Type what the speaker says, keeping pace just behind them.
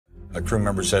A crew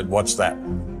member said, "What's that?"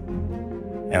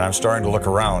 And I'm starting to look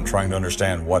around, trying to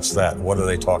understand what's that? What are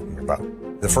they talking about?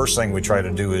 The first thing we try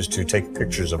to do is to take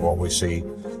pictures of what we see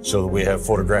so that we have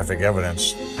photographic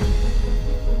evidence.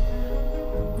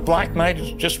 Black night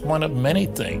is just one of many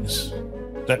things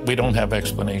that we don't have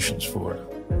explanations for.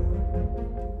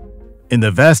 In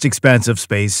the vast expanse of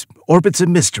space orbits a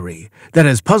mystery that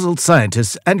has puzzled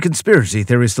scientists and conspiracy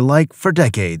theorists alike for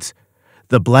decades: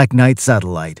 the Black Knight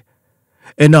satellite.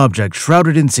 An object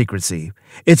shrouded in secrecy,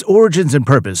 its origins and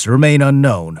purpose remain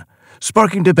unknown,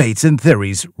 sparking debates and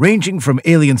theories ranging from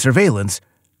alien surveillance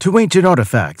to ancient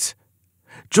artifacts.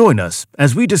 Join us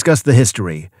as we discuss the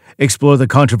history, explore the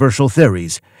controversial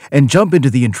theories, and jump into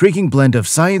the intriguing blend of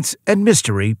science and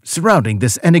mystery surrounding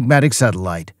this enigmatic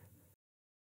satellite.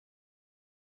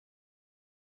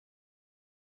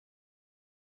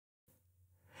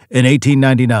 In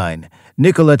 1899,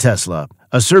 Nikola Tesla,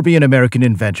 a Serbian-American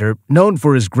inventor known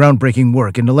for his groundbreaking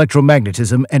work in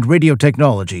electromagnetism and radio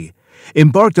technology,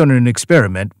 embarked on an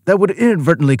experiment that would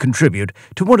inadvertently contribute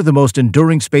to one of the most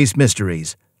enduring space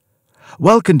mysteries.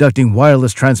 While conducting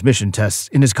wireless transmission tests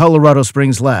in his Colorado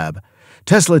Springs lab,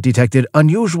 Tesla detected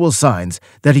unusual signs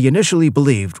that he initially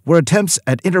believed were attempts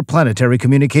at interplanetary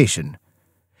communication.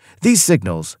 These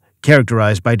signals,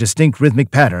 characterized by distinct rhythmic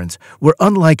patterns, were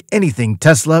unlike anything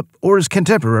Tesla or his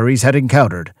contemporaries had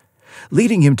encountered,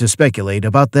 leading him to speculate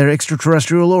about their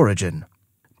extraterrestrial origin.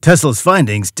 Tesla's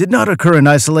findings did not occur in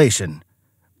isolation.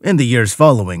 In the years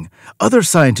following, other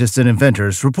scientists and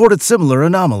inventors reported similar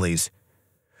anomalies.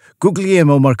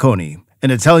 Guglielmo Marconi,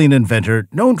 an Italian inventor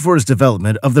known for his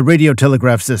development of the radio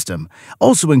telegraph system,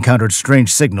 also encountered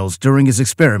strange signals during his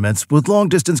experiments with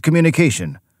long-distance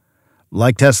communication.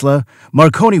 Like Tesla,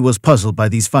 Marconi was puzzled by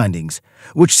these findings,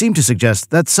 which seemed to suggest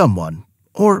that someone,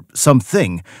 or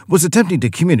something, was attempting to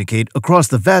communicate across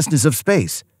the vastness of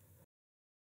space.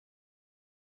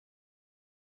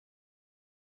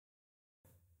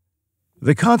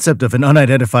 The concept of an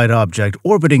unidentified object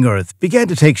orbiting Earth began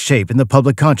to take shape in the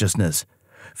public consciousness,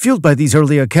 fueled by these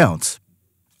early accounts.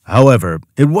 However,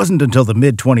 it wasn't until the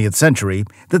mid-20th century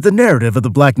that the narrative of the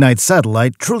Black Knight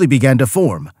satellite truly began to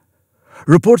form.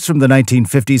 Reports from the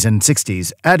 1950s and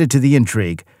 60s added to the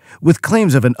intrigue, with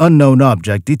claims of an unknown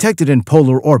object detected in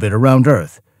polar orbit around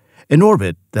Earth, an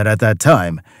orbit that at that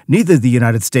time neither the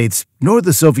United States nor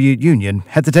the Soviet Union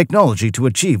had the technology to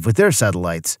achieve with their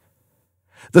satellites.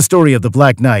 The story of the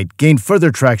Black Knight gained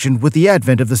further traction with the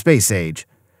advent of the space age.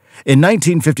 In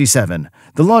 1957,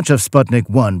 the launch of Sputnik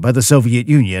 1 by the Soviet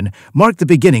Union marked the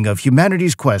beginning of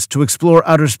humanity's quest to explore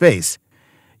outer space.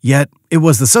 Yet, it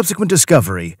was the subsequent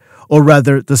discovery, or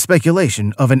rather the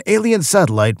speculation of an alien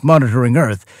satellite monitoring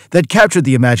Earth, that captured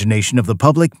the imagination of the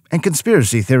public and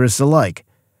conspiracy theorists alike.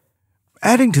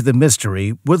 Adding to the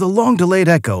mystery were the long-delayed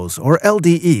echoes, or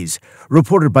LDEs,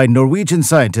 reported by Norwegian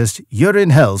scientist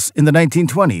Jørgen Hels in the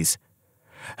 1920s.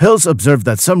 Hels observed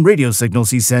that some radio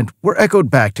signals he sent were echoed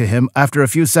back to him after a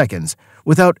few seconds,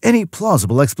 without any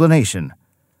plausible explanation.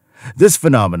 This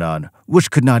phenomenon,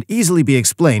 which could not easily be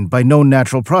explained by known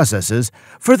natural processes,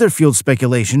 further fueled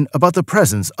speculation about the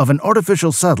presence of an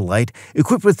artificial satellite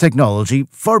equipped with technology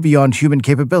far beyond human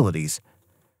capabilities.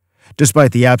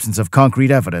 Despite the absence of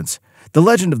concrete evidence, the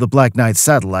legend of the Black Knight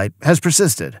satellite has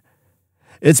persisted.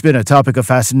 It's been a topic of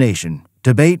fascination,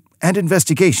 debate, and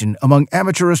investigation among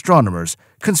amateur astronomers,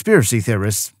 conspiracy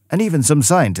theorists, and even some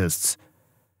scientists.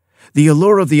 The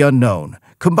allure of the unknown,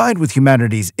 combined with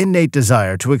humanity's innate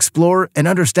desire to explore and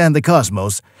understand the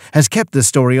cosmos, has kept this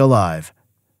story alive.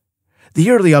 The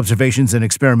early observations and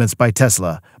experiments by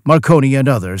Tesla, Marconi, and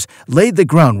others laid the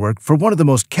groundwork for one of the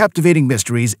most captivating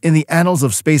mysteries in the annals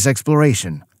of space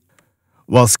exploration.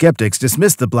 While skeptics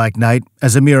dismissed the Black Knight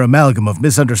as a mere amalgam of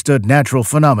misunderstood natural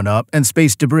phenomena and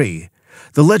space debris,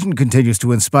 the legend continues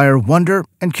to inspire wonder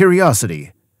and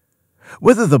curiosity.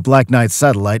 Whether the Black Knight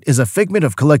satellite is a figment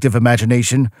of collective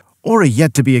imagination or a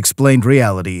yet-to-be-explained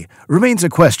reality remains a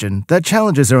question that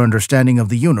challenges our understanding of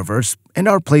the universe and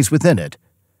our place within it.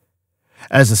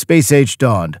 As the space age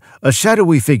dawned, a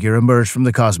shadowy figure emerged from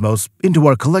the cosmos into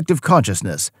our collective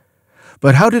consciousness.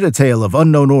 But how did a tale of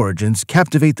unknown origins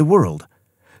captivate the world?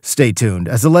 Stay tuned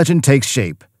as the legend takes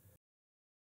shape.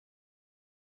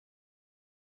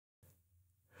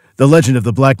 The legend of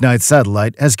the Black Knight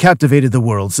satellite has captivated the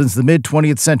world since the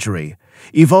mid-20th century,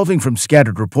 evolving from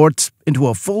scattered reports into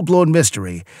a full-blown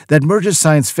mystery that merges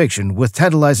science fiction with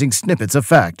tantalizing snippets of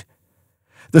fact.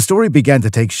 The story began to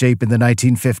take shape in the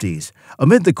 1950s,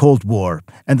 amid the Cold War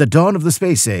and the dawn of the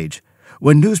space age,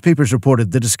 when newspapers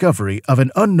reported the discovery of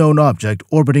an unknown object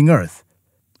orbiting Earth.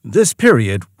 This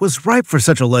period was ripe for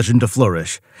such a legend to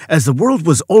flourish, as the world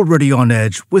was already on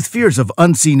edge with fears of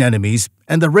unseen enemies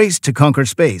and the race to conquer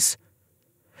space.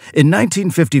 In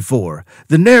 1954,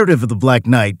 the narrative of the Black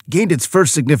Knight gained its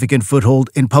first significant foothold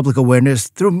in public awareness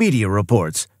through media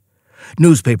reports.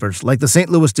 Newspapers like the St.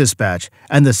 Louis Dispatch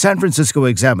and the San Francisco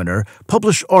Examiner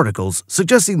published articles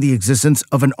suggesting the existence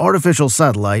of an artificial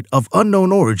satellite of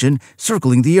unknown origin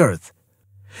circling the Earth.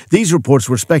 These reports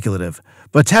were speculative,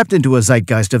 but tapped into a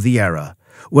zeitgeist of the era,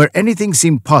 where anything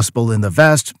seemed possible in the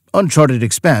vast, uncharted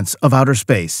expanse of outer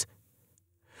space.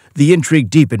 The intrigue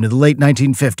deepened in the late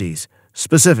 1950s,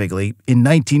 specifically in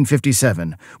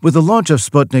 1957, with the launch of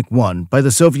Sputnik 1 by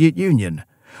the Soviet Union,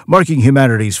 marking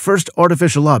humanity's first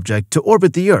artificial object to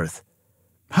orbit the Earth.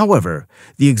 However,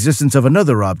 the existence of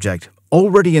another object,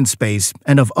 already in space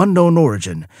and of unknown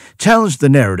origin, challenged the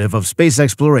narrative of space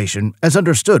exploration as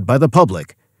understood by the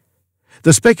public.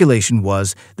 The speculation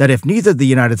was that if neither the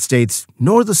United States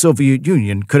nor the Soviet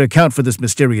Union could account for this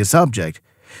mysterious object,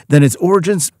 then its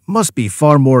origins must be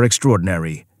far more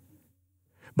extraordinary.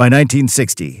 By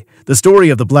 1960, the story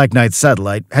of the Black Knight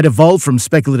satellite had evolved from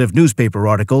speculative newspaper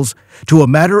articles to a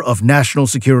matter of national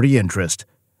security interest.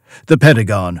 The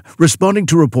Pentagon, responding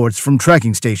to reports from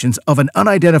tracking stations of an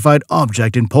unidentified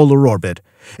object in polar orbit,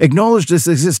 acknowledged its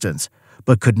existence,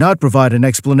 but could not provide an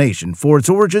explanation for its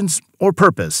origins or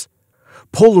purpose.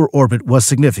 Polar orbit was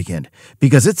significant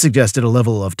because it suggested a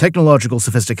level of technological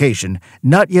sophistication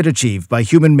not yet achieved by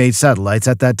human-made satellites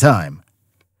at that time.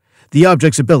 The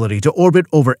object's ability to orbit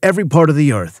over every part of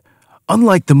the Earth,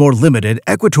 unlike the more limited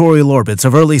equatorial orbits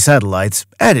of early satellites,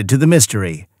 added to the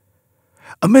mystery.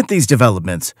 Amid these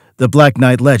developments, the Black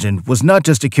Knight legend was not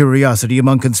just a curiosity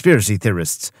among conspiracy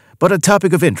theorists, but a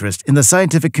topic of interest in the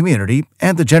scientific community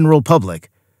and the general public.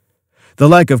 The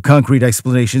lack of concrete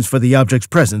explanations for the object's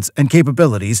presence and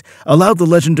capabilities allowed the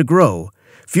legend to grow,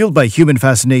 fueled by human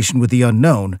fascination with the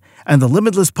unknown and the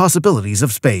limitless possibilities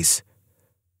of space.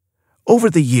 Over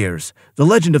the years, the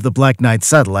legend of the Black Knight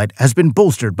satellite has been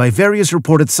bolstered by various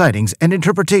reported sightings and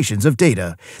interpretations of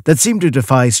data that seem to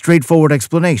defy straightforward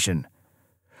explanation.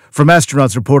 From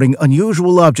astronauts reporting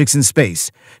unusual objects in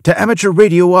space to amateur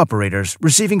radio operators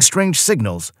receiving strange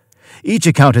signals, each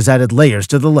account has added layers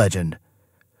to the legend.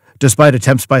 Despite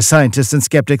attempts by scientists and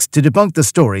skeptics to debunk the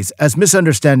stories as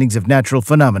misunderstandings of natural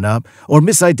phenomena or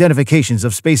misidentifications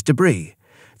of space debris,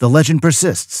 the legend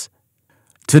persists.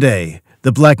 Today,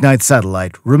 the Black Knight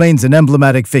satellite remains an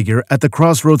emblematic figure at the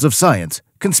crossroads of science,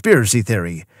 conspiracy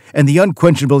theory, and the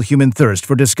unquenchable human thirst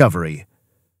for discovery.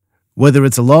 Whether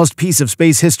it's a lost piece of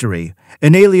space history,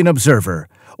 an alien observer,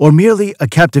 or merely a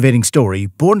captivating story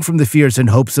born from the fears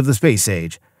and hopes of the space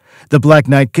age, the Black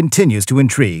Knight continues to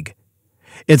intrigue.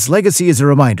 Its legacy is a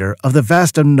reminder of the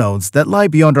vast unknowns that lie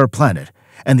beyond our planet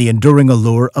and the enduring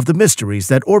allure of the mysteries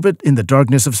that orbit in the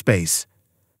darkness of space.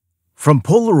 From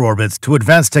polar orbits to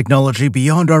advanced technology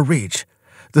beyond our reach,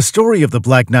 the story of the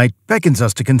Black Knight beckons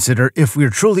us to consider if we're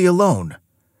truly alone.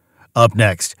 Up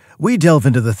next, we delve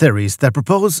into the theories that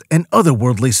propose an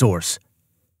otherworldly source.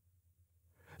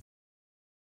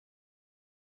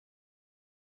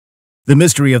 The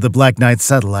mystery of the Black Knight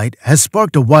satellite has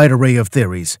sparked a wide array of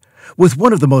theories, with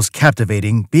one of the most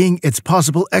captivating being its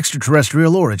possible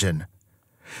extraterrestrial origin.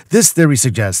 This theory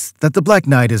suggests that the Black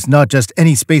Knight is not just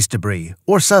any space debris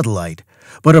or satellite,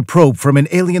 but a probe from an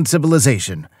alien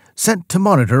civilization sent to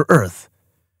monitor Earth.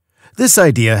 This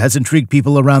idea has intrigued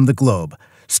people around the globe,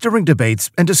 stirring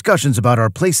debates and discussions about our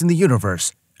place in the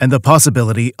universe and the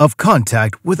possibility of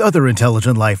contact with other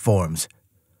intelligent life forms.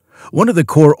 One of the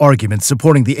core arguments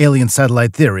supporting the alien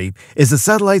satellite theory is the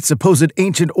satellite's supposed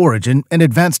ancient origin and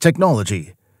advanced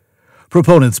technology.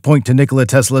 Proponents point to Nikola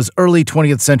Tesla's early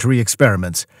 20th century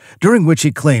experiments, during which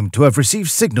he claimed to have received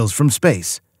signals from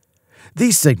space.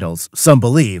 These signals, some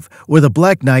believe, were the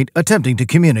Black Knight attempting to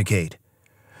communicate.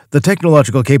 The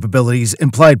technological capabilities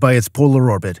implied by its polar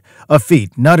orbit, a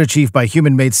feat not achieved by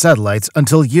human-made satellites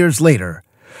until years later,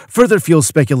 further fuels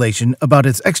speculation about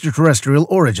its extraterrestrial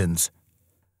origins.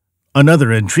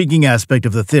 Another intriguing aspect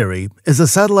of the theory is the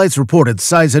satellite's reported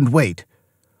size and weight.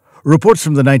 Reports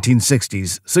from the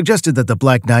 1960s suggested that the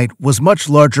Black Knight was much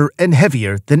larger and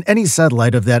heavier than any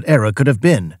satellite of that era could have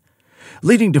been,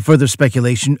 leading to further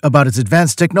speculation about its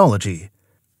advanced technology.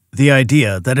 The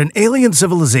idea that an alien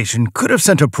civilization could have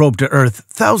sent a probe to Earth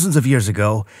thousands of years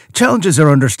ago challenges our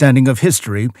understanding of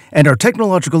history and our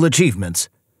technological achievements.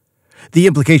 The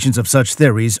implications of such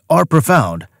theories are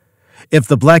profound. If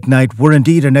the Black Knight were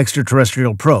indeed an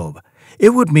extraterrestrial probe, it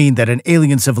would mean that an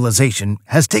alien civilization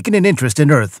has taken an interest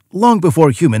in Earth long before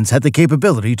humans had the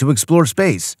capability to explore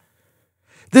space.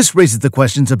 This raises the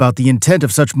questions about the intent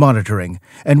of such monitoring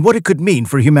and what it could mean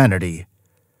for humanity.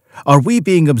 Are we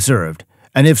being observed,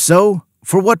 and if so,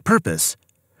 for what purpose?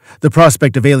 The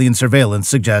prospect of alien surveillance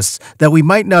suggests that we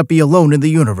might not be alone in the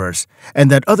universe and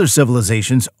that other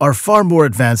civilizations are far more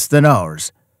advanced than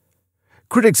ours.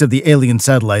 Critics of the alien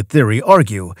satellite theory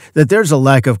argue that there's a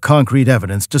lack of concrete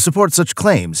evidence to support such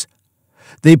claims.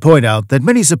 They point out that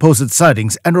many supposed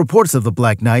sightings and reports of the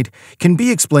Black Knight can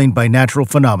be explained by natural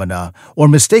phenomena or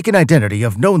mistaken identity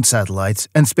of known satellites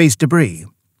and space debris.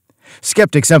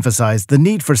 Skeptics emphasize the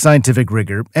need for scientific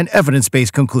rigor and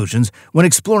evidence-based conclusions when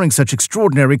exploring such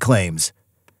extraordinary claims.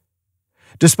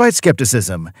 Despite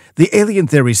skepticism, the alien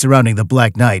theories surrounding the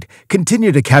Black Knight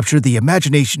continue to capture the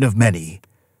imagination of many.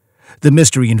 The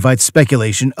mystery invites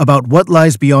speculation about what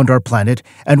lies beyond our planet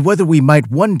and whether we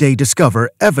might one day discover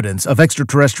evidence of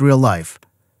extraterrestrial life.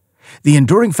 The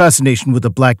enduring fascination with the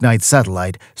Black Knight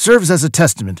satellite serves as a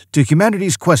testament to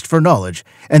humanity's quest for knowledge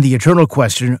and the eternal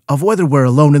question of whether we're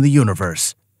alone in the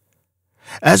universe.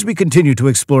 As we continue to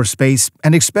explore space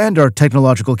and expand our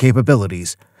technological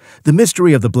capabilities, the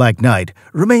mystery of the Black Knight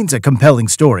remains a compelling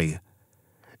story.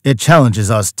 It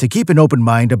challenges us to keep an open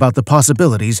mind about the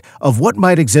possibilities of what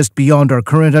might exist beyond our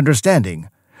current understanding,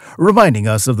 reminding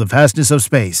us of the vastness of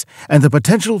space and the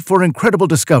potential for incredible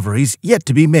discoveries yet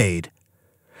to be made.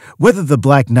 Whether the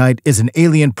Black Knight is an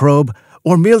alien probe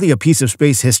or merely a piece of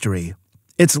space history,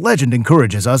 its legend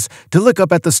encourages us to look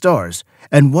up at the stars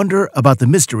and wonder about the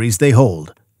mysteries they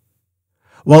hold.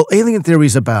 While alien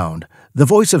theories abound, the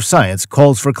voice of science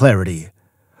calls for clarity.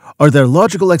 Are there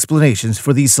logical explanations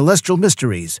for these celestial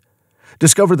mysteries?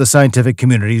 Discover the scientific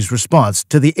community's response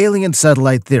to the alien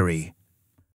satellite theory.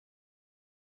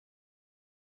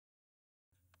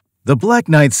 The Black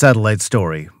Knight satellite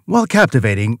story, while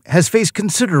captivating, has faced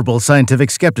considerable scientific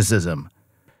skepticism.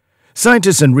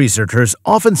 Scientists and researchers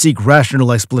often seek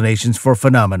rational explanations for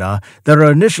phenomena that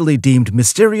are initially deemed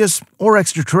mysterious or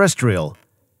extraterrestrial.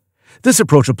 This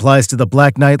approach applies to the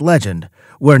Black Knight legend,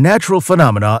 where natural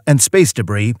phenomena and space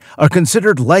debris are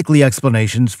considered likely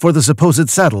explanations for the supposed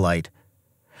satellite.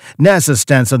 NASA's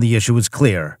stance on the issue is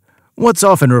clear. What's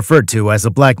often referred to as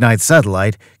a Black Knight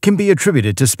satellite can be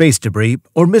attributed to space debris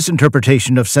or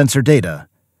misinterpretation of sensor data.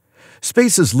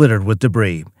 Space is littered with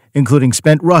debris, including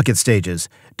spent rocket stages,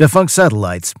 defunct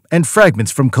satellites, and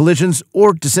fragments from collisions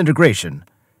or disintegration.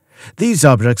 These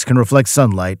objects can reflect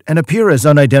sunlight and appear as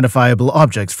unidentifiable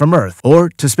objects from Earth or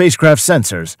to spacecraft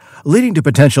sensors, leading to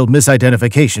potential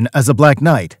misidentification as a Black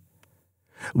Knight.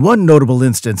 One notable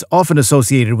instance often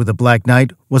associated with the Black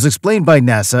Knight was explained by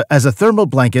NASA as a thermal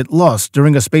blanket lost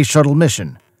during a space shuttle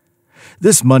mission.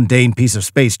 This mundane piece of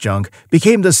space junk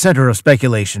became the center of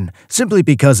speculation simply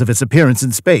because of its appearance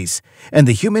in space and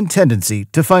the human tendency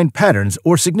to find patterns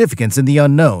or significance in the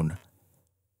unknown.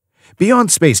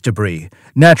 Beyond space debris,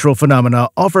 natural phenomena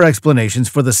offer explanations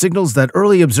for the signals that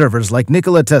early observers like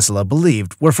Nikola Tesla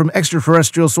believed were from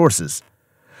extraterrestrial sources.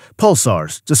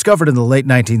 Pulsars, discovered in the late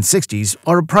 1960s,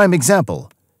 are a prime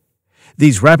example.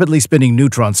 These rapidly spinning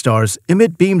neutron stars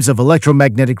emit beams of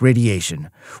electromagnetic radiation,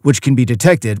 which can be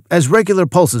detected as regular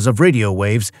pulses of radio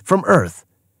waves from Earth.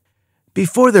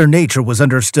 Before their nature was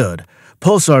understood,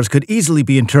 pulsars could easily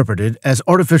be interpreted as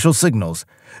artificial signals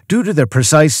due to their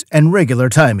precise and regular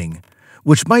timing,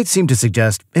 which might seem to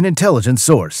suggest an intelligent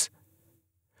source.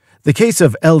 The case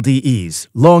of LDEs,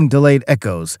 long-delayed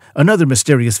echoes, another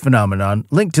mysterious phenomenon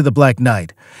linked to the Black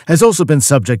Knight, has also been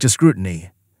subject to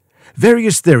scrutiny.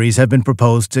 Various theories have been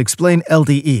proposed to explain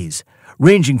LDEs,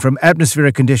 ranging from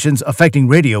atmospheric conditions affecting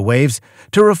radio waves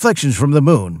to reflections from the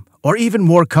moon, or even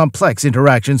more complex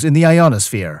interactions in the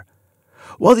ionosphere.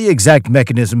 While the exact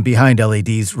mechanism behind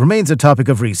LEDs remains a topic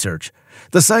of research,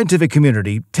 the scientific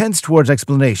community tends towards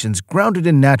explanations grounded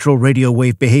in natural radio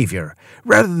wave behavior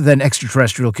rather than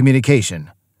extraterrestrial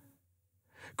communication.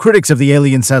 Critics of the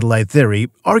alien satellite theory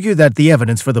argue that the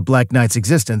evidence for the Black Knight's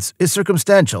existence is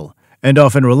circumstantial and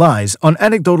often relies on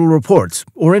anecdotal reports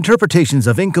or interpretations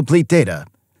of incomplete data.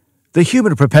 The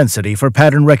human propensity for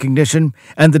pattern recognition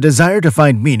and the desire to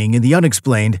find meaning in the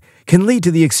unexplained can lead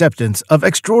to the acceptance of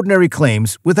extraordinary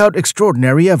claims without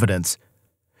extraordinary evidence.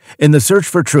 In the search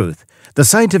for truth, the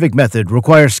scientific method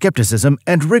requires skepticism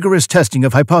and rigorous testing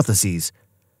of hypotheses.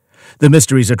 The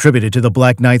mysteries attributed to the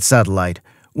Black Knight satellite,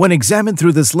 when examined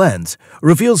through this lens,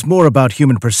 reveals more about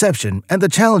human perception and the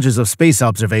challenges of space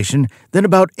observation than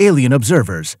about alien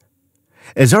observers.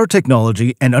 As our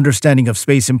technology and understanding of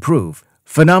space improve,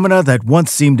 phenomena that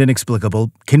once seemed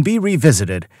inexplicable can be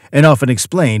revisited and often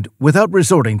explained without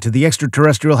resorting to the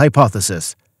extraterrestrial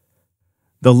hypothesis.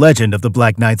 The legend of the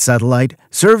Black Knight satellite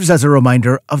serves as a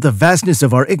reminder of the vastness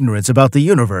of our ignorance about the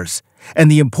universe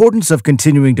and the importance of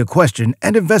continuing to question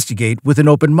and investigate with an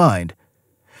open mind.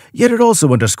 Yet it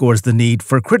also underscores the need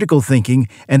for critical thinking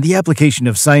and the application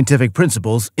of scientific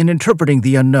principles in interpreting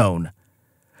the unknown.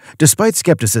 Despite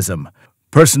skepticism,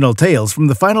 personal tales from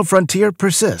the final frontier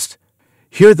persist.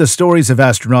 Hear the stories of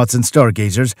astronauts and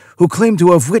stargazers who claim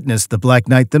to have witnessed the Black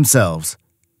Knight themselves.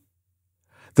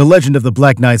 The legend of the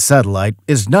Black Knight satellite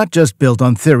is not just built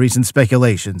on theories and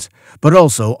speculations, but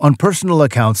also on personal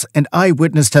accounts and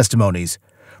eyewitness testimonies,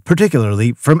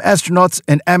 particularly from astronauts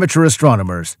and amateur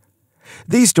astronomers.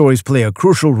 These stories play a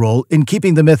crucial role in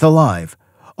keeping the myth alive,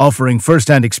 offering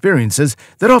first-hand experiences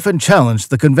that often challenge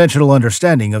the conventional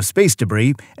understanding of space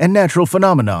debris and natural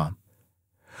phenomena.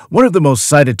 One of the most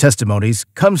cited testimonies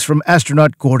comes from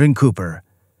astronaut Gordon Cooper.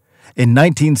 In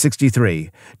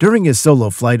 1963, during his solo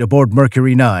flight aboard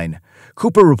Mercury 9,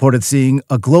 Cooper reported seeing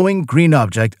a glowing green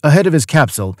object ahead of his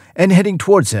capsule and heading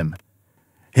towards him.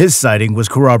 His sighting was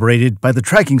corroborated by the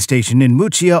tracking station in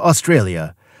Murcia,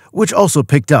 Australia, which also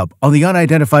picked up on the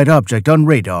unidentified object on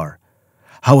radar.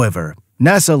 However,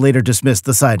 NASA later dismissed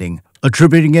the sighting,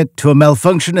 attributing it to a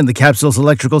malfunction in the capsule's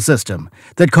electrical system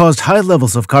that caused high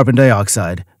levels of carbon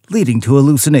dioxide, leading to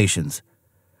hallucinations.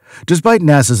 Despite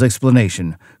NASA's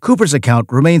explanation, Cooper's account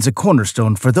remains a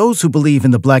cornerstone for those who believe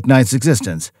in the Black Knight's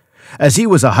existence, as he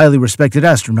was a highly respected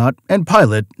astronaut and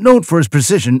pilot known for his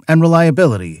precision and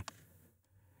reliability.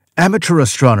 Amateur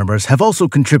astronomers have also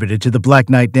contributed to the Black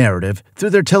Knight narrative through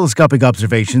their telescopic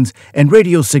observations and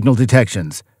radio signal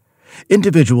detections.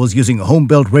 Individuals using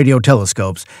home-built radio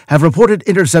telescopes have reported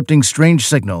intercepting strange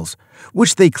signals,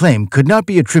 which they claim could not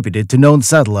be attributed to known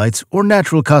satellites or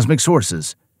natural cosmic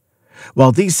sources.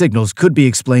 While these signals could be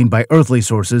explained by earthly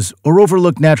sources or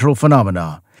overlooked natural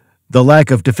phenomena, the lack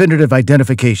of definitive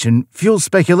identification fuels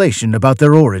speculation about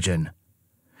their origin.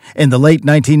 In the late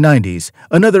 1990s,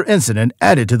 another incident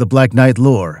added to the Black Knight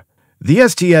lore. The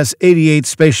STS-88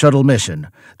 space shuttle mission,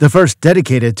 the first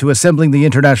dedicated to assembling the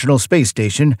International Space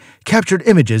Station, captured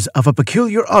images of a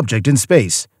peculiar object in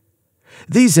space.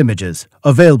 These images,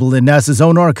 available in NASA's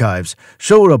own archives,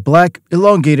 showed a black,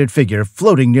 elongated figure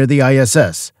floating near the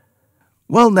ISS.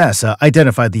 While NASA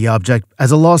identified the object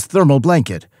as a lost thermal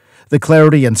blanket, the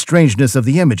clarity and strangeness of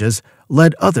the images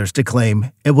led others to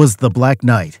claim it was the Black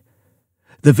Knight.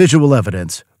 The visual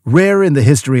evidence, rare in the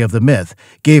history of the myth,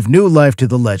 gave new life to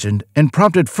the legend and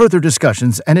prompted further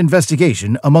discussions and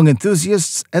investigation among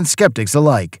enthusiasts and skeptics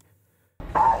alike.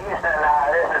 Houston,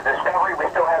 this is Discovery. We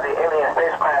still have the alien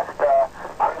spacecraft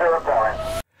under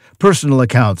repellent. Personal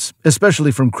accounts,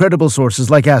 especially from credible sources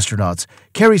like astronauts,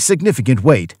 carry significant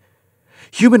weight.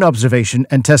 Human observation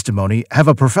and testimony have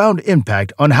a profound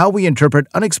impact on how we interpret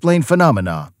unexplained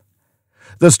phenomena.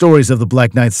 The stories of the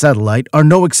Black Knight satellite are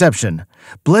no exception,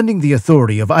 blending the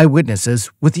authority of eyewitnesses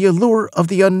with the allure of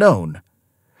the unknown.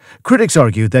 Critics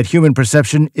argue that human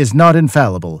perception is not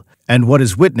infallible, and what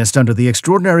is witnessed under the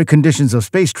extraordinary conditions of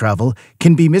space travel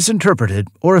can be misinterpreted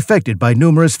or affected by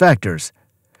numerous factors.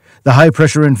 The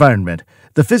high-pressure environment,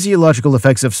 the physiological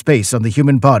effects of space on the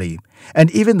human body, and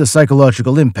even the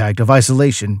psychological impact of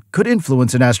isolation could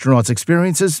influence an astronaut's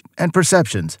experiences and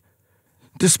perceptions.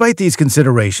 Despite these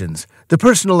considerations, the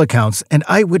personal accounts and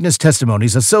eyewitness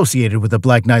testimonies associated with the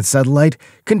Black Knight satellite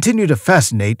continue to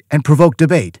fascinate and provoke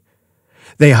debate.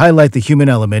 They highlight the human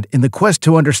element in the quest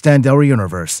to understand our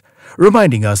universe,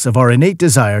 reminding us of our innate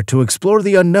desire to explore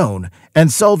the unknown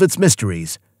and solve its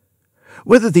mysteries.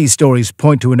 Whether these stories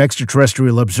point to an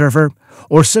extraterrestrial observer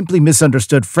or simply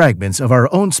misunderstood fragments of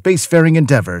our own spacefaring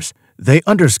endeavors, they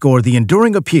underscore the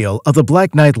enduring appeal of the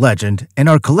Black Knight legend and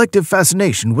our collective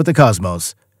fascination with the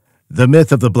cosmos. The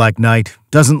myth of the Black Knight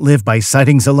doesn't live by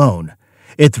sightings alone.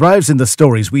 It thrives in the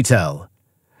stories we tell.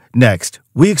 Next,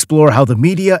 we explore how the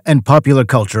media and popular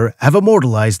culture have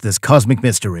immortalized this cosmic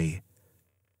mystery.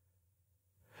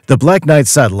 The Black Knight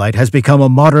satellite has become a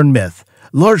modern myth,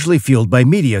 largely fueled by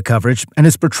media coverage and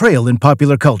its portrayal in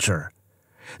popular culture.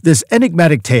 This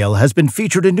enigmatic tale has been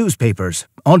featured in newspapers,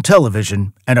 on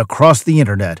television, and across the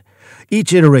internet,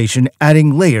 each iteration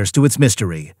adding layers to its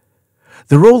mystery.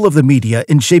 The role of the media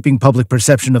in shaping public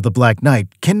perception of the Black Knight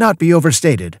cannot be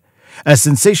overstated, as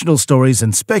sensational stories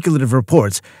and speculative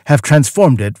reports have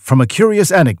transformed it from a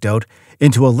curious anecdote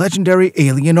into a legendary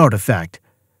alien artifact.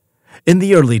 In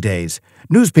the early days,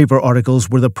 newspaper articles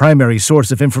were the primary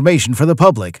source of information for the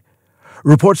public.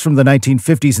 Reports from the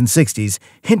 1950s and 60s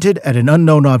hinted at an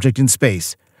unknown object in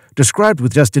space, described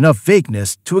with just enough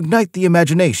vagueness to ignite the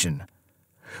imagination.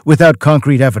 Without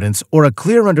concrete evidence or a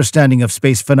clear understanding of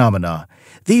space phenomena,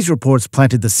 these reports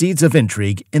planted the seeds of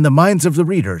intrigue in the minds of the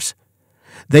readers.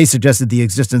 They suggested the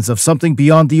existence of something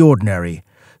beyond the ordinary,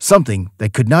 something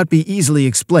that could not be easily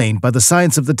explained by the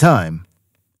science of the time.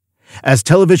 As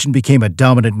television became a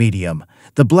dominant medium,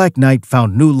 the Black Knight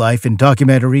found new life in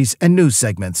documentaries and news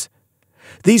segments.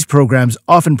 These programs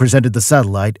often presented the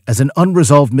satellite as an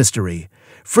unresolved mystery,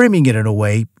 framing it in a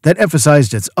way that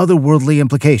emphasized its otherworldly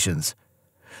implications.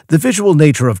 The visual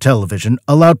nature of television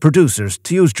allowed producers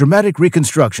to use dramatic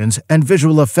reconstructions and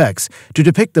visual effects to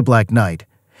depict the Black Knight,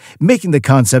 making the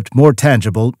concept more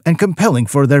tangible and compelling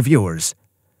for their viewers.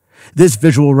 This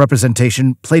visual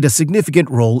representation played a significant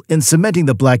role in cementing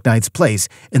the Black Knight's place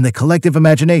in the collective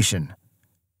imagination.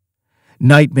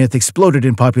 Night myth exploded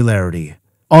in popularity.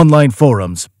 Online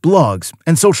forums, blogs,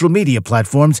 and social media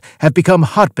platforms have become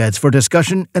hotbeds for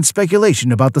discussion and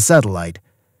speculation about the satellite.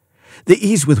 The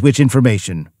ease with which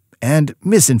information and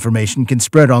misinformation can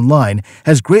spread online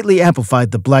has greatly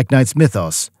amplified the Black Knight's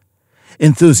mythos.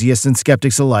 Enthusiasts and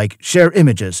skeptics alike share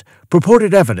images,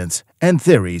 purported evidence, and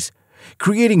theories,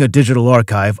 creating a digital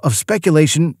archive of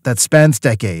speculation that spans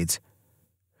decades.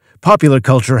 Popular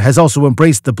culture has also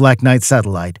embraced the Black Knight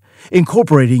satellite,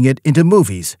 incorporating it into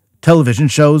movies, television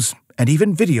shows, and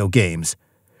even video games.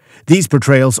 These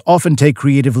portrayals often take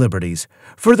creative liberties,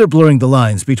 further blurring the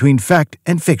lines between fact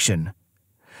and fiction.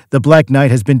 The Black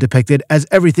Knight has been depicted as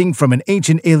everything from an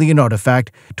ancient alien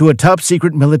artifact to a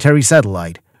top-secret military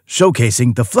satellite,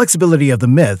 showcasing the flexibility of the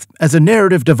myth as a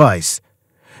narrative device.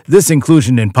 This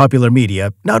inclusion in popular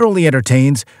media not only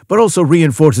entertains, but also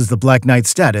reinforces the Black Knight's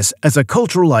status as a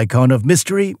cultural icon of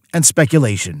mystery and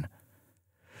speculation.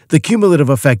 The cumulative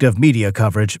effect of media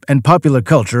coverage and popular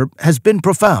culture has been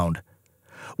profound.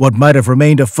 What might have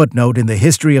remained a footnote in the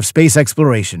history of space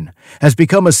exploration has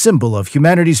become a symbol of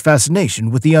humanity's fascination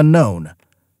with the unknown.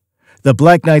 The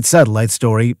Black Knight satellite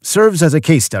story serves as a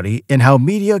case study in how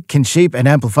media can shape and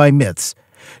amplify myths,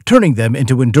 turning them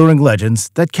into enduring legends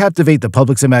that captivate the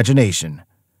public's imagination.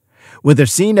 Whether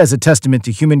seen as a testament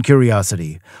to human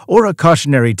curiosity or a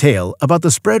cautionary tale about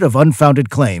the spread of unfounded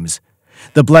claims,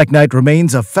 the Black Knight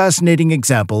remains a fascinating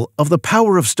example of the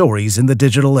power of stories in the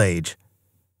digital age.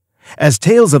 As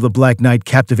tales of the Black Knight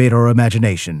captivate our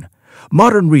imagination,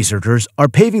 modern researchers are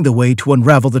paving the way to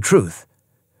unravel the truth.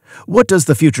 What does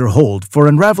the future hold for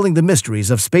unraveling the mysteries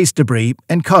of space debris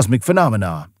and cosmic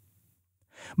phenomena?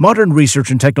 Modern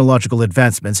research and technological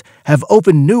advancements have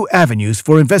opened new avenues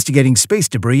for investigating space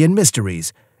debris and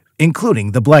mysteries,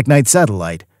 including the Black Knight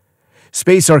satellite.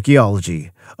 Space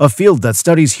archaeology, a field that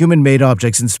studies human-made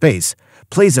objects in space,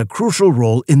 plays a crucial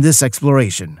role in this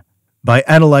exploration. By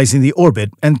analyzing the orbit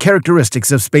and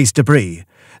characteristics of space debris,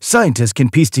 scientists can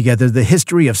piece together the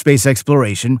history of space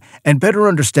exploration and better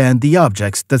understand the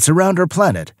objects that surround our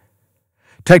planet.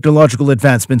 Technological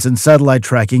advancements in satellite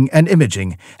tracking and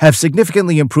imaging have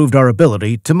significantly improved our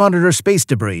ability to monitor space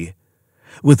debris.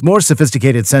 With more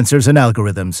sophisticated sensors and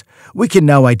algorithms, we can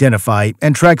now identify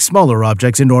and track smaller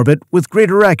objects in orbit with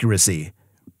greater accuracy.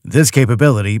 This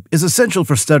capability is essential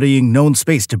for studying known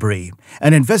space debris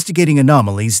and investigating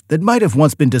anomalies that might have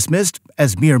once been dismissed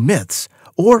as mere myths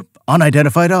or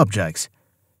unidentified objects.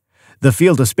 The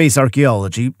field of space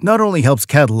archaeology not only helps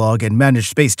catalog and manage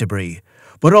space debris,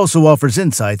 but also offers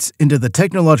insights into the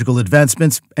technological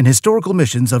advancements and historical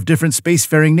missions of different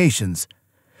spacefaring nations.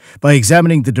 By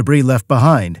examining the debris left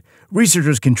behind,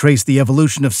 researchers can trace the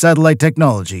evolution of satellite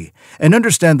technology and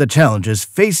understand the challenges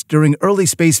faced during early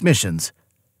space missions.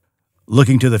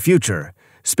 Looking to the future,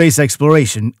 space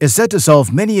exploration is set to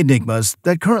solve many enigmas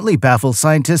that currently baffle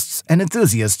scientists and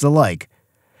enthusiasts alike.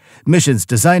 Missions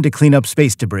designed to clean up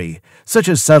space debris, such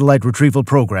as satellite retrieval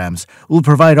programs, will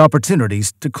provide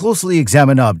opportunities to closely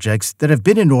examine objects that have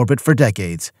been in orbit for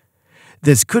decades.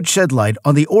 This could shed light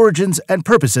on the origins and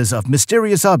purposes of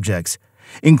mysterious objects,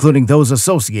 including those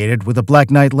associated with the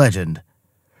Black Knight legend.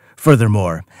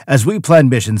 Furthermore, as we plan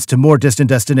missions to more distant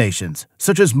destinations,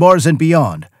 such as Mars and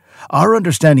beyond, our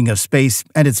understanding of space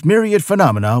and its myriad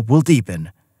phenomena will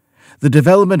deepen. The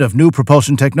development of new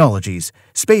propulsion technologies,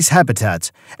 space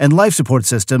habitats, and life support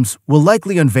systems will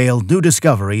likely unveil new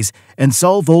discoveries and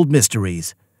solve old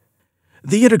mysteries.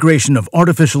 The integration of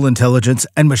artificial intelligence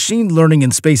and machine learning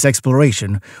in space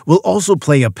exploration will also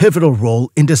play a pivotal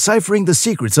role in deciphering the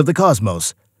secrets of the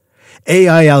cosmos.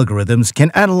 AI algorithms can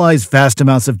analyze vast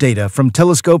amounts of data from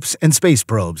telescopes and space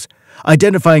probes,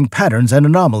 identifying patterns and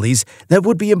anomalies that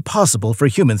would be impossible for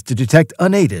humans to detect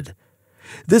unaided.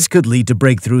 This could lead to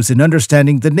breakthroughs in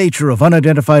understanding the nature of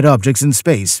unidentified objects in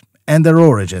space and their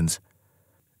origins.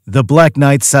 The Black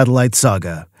Knight Satellite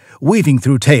Saga, weaving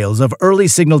through tales of early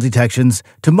signal detections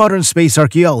to modern space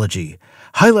archaeology,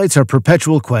 highlights our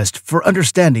perpetual quest for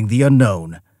understanding the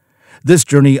unknown. This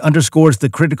journey underscores the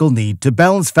critical need to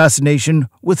balance fascination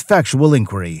with factual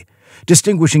inquiry,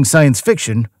 distinguishing science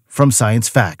fiction from science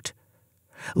fact.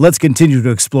 Let's continue to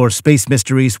explore space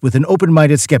mysteries with an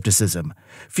open-minded skepticism,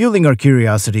 fueling our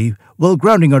curiosity while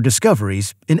grounding our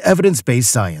discoveries in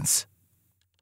evidence-based science.